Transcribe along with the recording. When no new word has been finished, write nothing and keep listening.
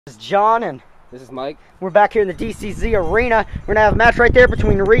This is John and this is Mike. We're back here in the DCZ Arena. We're going to have a match right there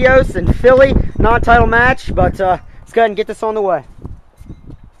between Rios and Philly. Non-title match, but let's go ahead and get this on the way.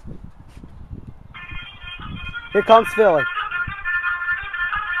 Here comes Philly.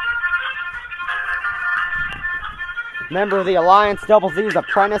 Member of the Alliance, Double Z's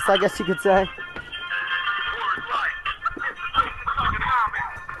apprentice, I guess you could say.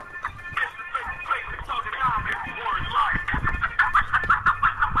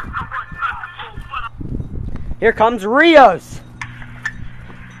 Here comes Rios.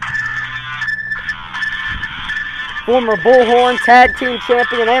 Former Bullhorn Tag Team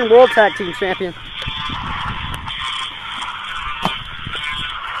Champion and World Tag Team Champion.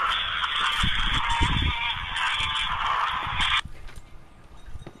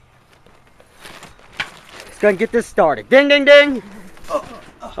 Let's go and get this started. Ding, ding, ding.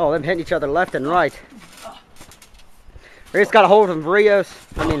 Oh, them hitting each other left and right. Rios got a hold of Rios.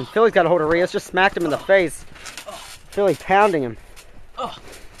 Philly's got a hold of Rios. Just smacked him in the face. Philly pounding him.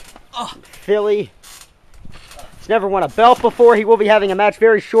 Philly has never won a belt before. He will be having a match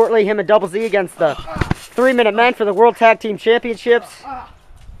very shortly. Him and Double Z against the 3-Minute Men for the World Tag Team Championships.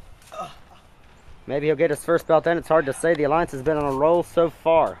 Maybe he'll get his first belt then. It's hard to say. The Alliance has been on a roll so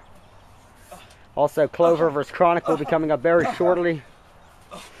far. Also, Clover vs. Chronic will be coming up very shortly.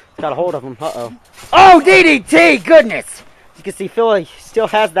 Got a hold of him. Uh-oh. Oh, DDT! Goodness! You can see Philly still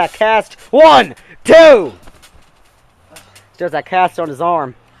has that cast. 1, 2! Still has that cast on his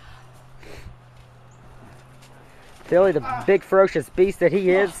arm. Philly, the big ferocious beast that he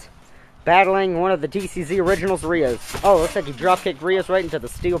is, battling one of the DCZ originals, Rios. Oh, looks like he drop-kicked Rios right into the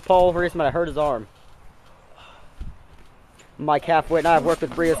steel pole. Rios might have hurt his arm. Mike Halfwit and I have worked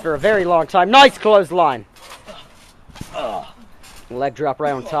with Rios for a very long time. Nice clothesline! Leg drop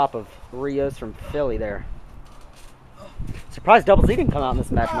right on top of Rios from Philly there. Surprised Double Z didn't come out in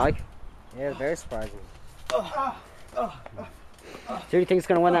this match, Mike. Yeah, very surprising. So who do you think is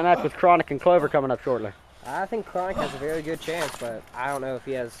going to win that match with Chronic and Clover coming up shortly? I think Chronic has a very good chance, but I don't know if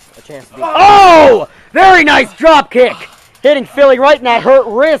he has a chance to beat. Oh! Very nice drop kick! Hitting Philly right in that hurt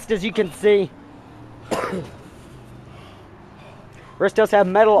wrist, as you can see. Wrist does have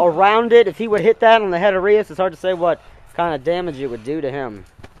metal around it. If he would hit that on the head of Rios, it's hard to say what kind of damage it would do to him.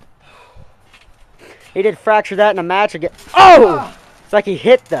 He did fracture that in a match again. Oh! It's like he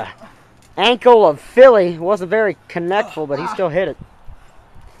hit the ankle of Philly. It wasn't very connectful, but he still hit it.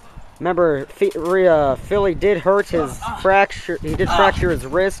 Remember, Philly did hurt his fracture. He did fracture his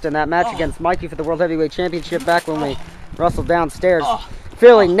wrist in that match against Mikey for the World Heavyweight Championship back when we wrestled downstairs.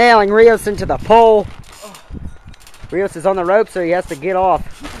 Philly nailing Rios into the pole. Rios is on the rope, so he has to get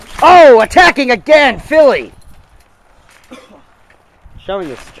off. Oh! Attacking again, Philly! Showing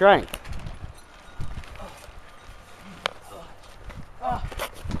his strength.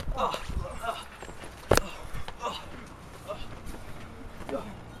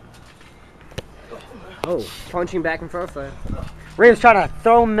 Oh, punching back and forth there. Rios trying to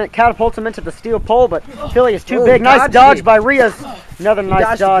throw him, catapult him into the steel pole, but Philly is too big. Nice dodge by Rios. Another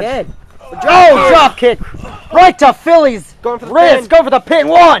nice dodge. Again. Oh, drop kick. Right to Philly's wrist. Go for the pin.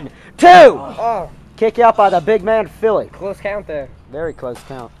 1, 2. Oh. Kick out by the big man, Philly. Close count there. Very close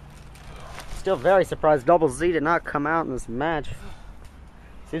count. Still very surprised Double Z did not come out in this match.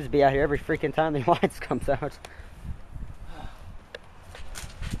 Seems to be out here every freaking time the Alliance comes out.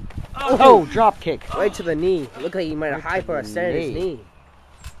 Oh, drop kick. Right to the knee. Looked like he might have hyperextended his knee.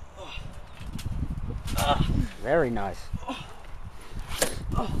 Very nice.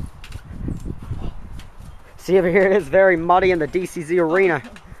 See over here, it is very muddy in the DCZ arena.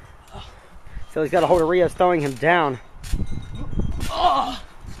 So he's got a hold of Rios, throwing him down.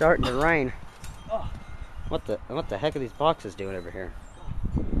 Starting to rain. What the heck are these boxes doing over here?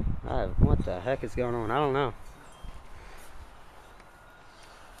 What the heck is going on? I don't know.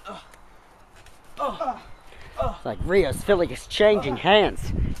 It's like Rios, Philly is changing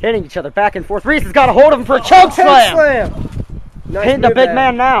hands, hitting each other back and forth. Rios has got a hold of him for a choke slam. Nice Hitting the big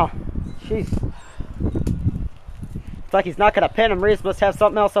man now. Jeez. It's like he's not going to pin him. Rios must have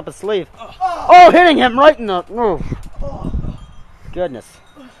something else up his sleeve. Oh, hitting him right in the... Oh. Goodness.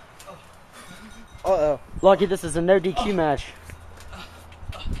 Uh-oh. Lucky this is a no DQ match.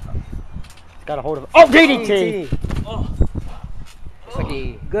 He's got a hold of... Oh, DDT! Looks like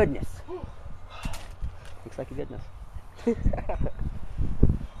he... Goodness. Looks like a goodness.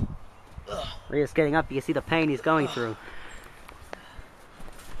 Rios getting up. You can see the pain he's going through.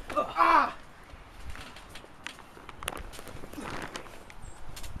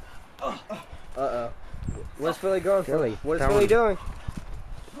 Uh-oh. Where's Philly going for? Philly. What is Philly doing?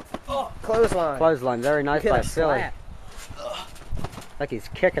 Clothesline. Clothesline. Very nice by Philly. Like he's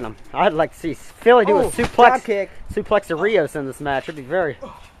kicking him. I'd like to see Philly do a suplex. Drop kick. Suplex to Rios in this match. It'd be very.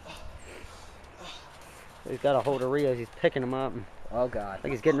 He's got a hold of Rios. He's picking him up. Oh God.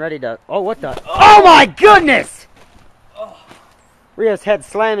 Like he's getting ready to. Oh, what the? Oh my goodness! Rios' head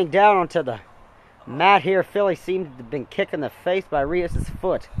slamming down onto the mat here. Philly seems to have been kicked in the face by Rios'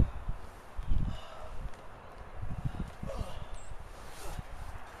 foot.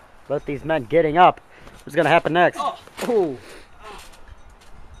 Both these men getting up. What's going to happen next? Oh.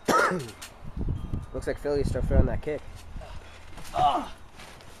 Looks like Philly's still throwing that kick.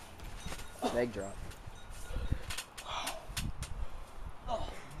 Leg drop.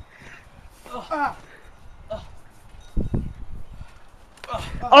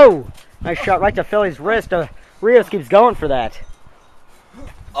 Oh! Nice shot right to Philly's wrist. Rios keeps going for that.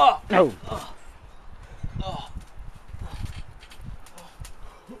 Oh.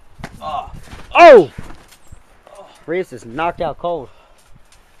 Oh! Rios is knocked out cold.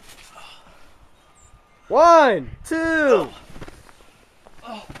 1, 2.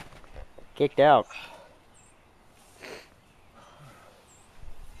 Kicked out.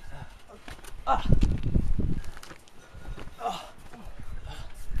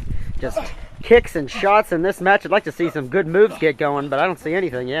 Just kicks and shots in this match. I'd like to see some good moves get going, but I don't see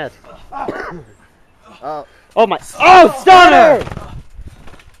anything yet. Oh my! Oh, stunner!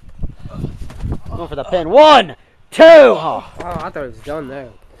 Going for the pin. 1, 2. Oh, I thought it was done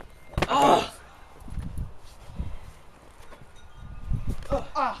there.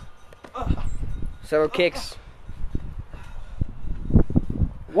 Several kicks.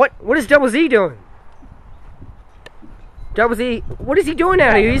 What is Double Z doing? Double Z, what is he doing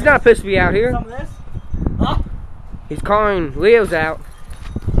out here? He's not supposed to be out here. Some of this? Huh? He's calling Leo's out.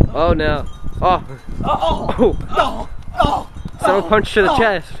 Oh no. Oh. Someone punched to the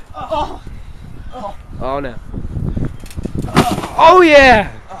chest. Oh no. Oh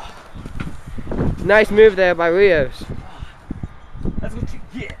yeah! Nice move there by Rios. That's what you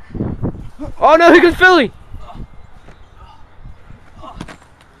get. Oh no, here goes Philly!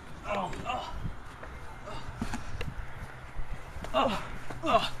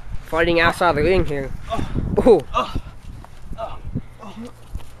 Fighting outside the ring here. Oh.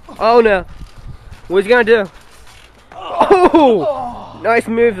 Oh no. What's he gonna do? Oh! Nice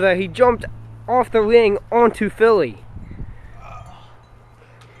move there. He jumped off the ring onto Philly.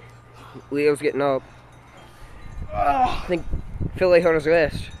 Leo's getting up. I think Philly hurt his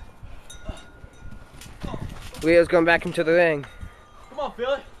wrist. Leo's going back into the ring. Come on,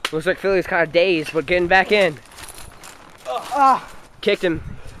 Philly. Looks like Philly's kind of dazed, but getting back in. Kicked him.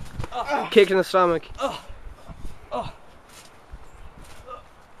 Kicked in the stomach.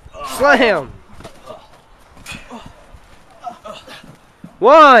 Slam!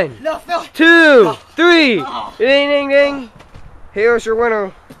 1, 2, 3. Ding, ding, ding. Here's your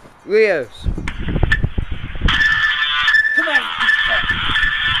winner, Rios. Come on.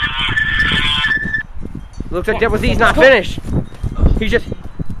 Looks like Double Z's not finished. He just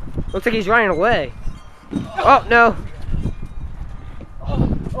looks like he's running away. Oh no.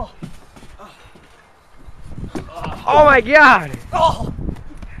 Oh my God! I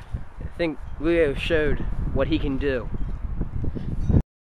think Leo showed what he can do.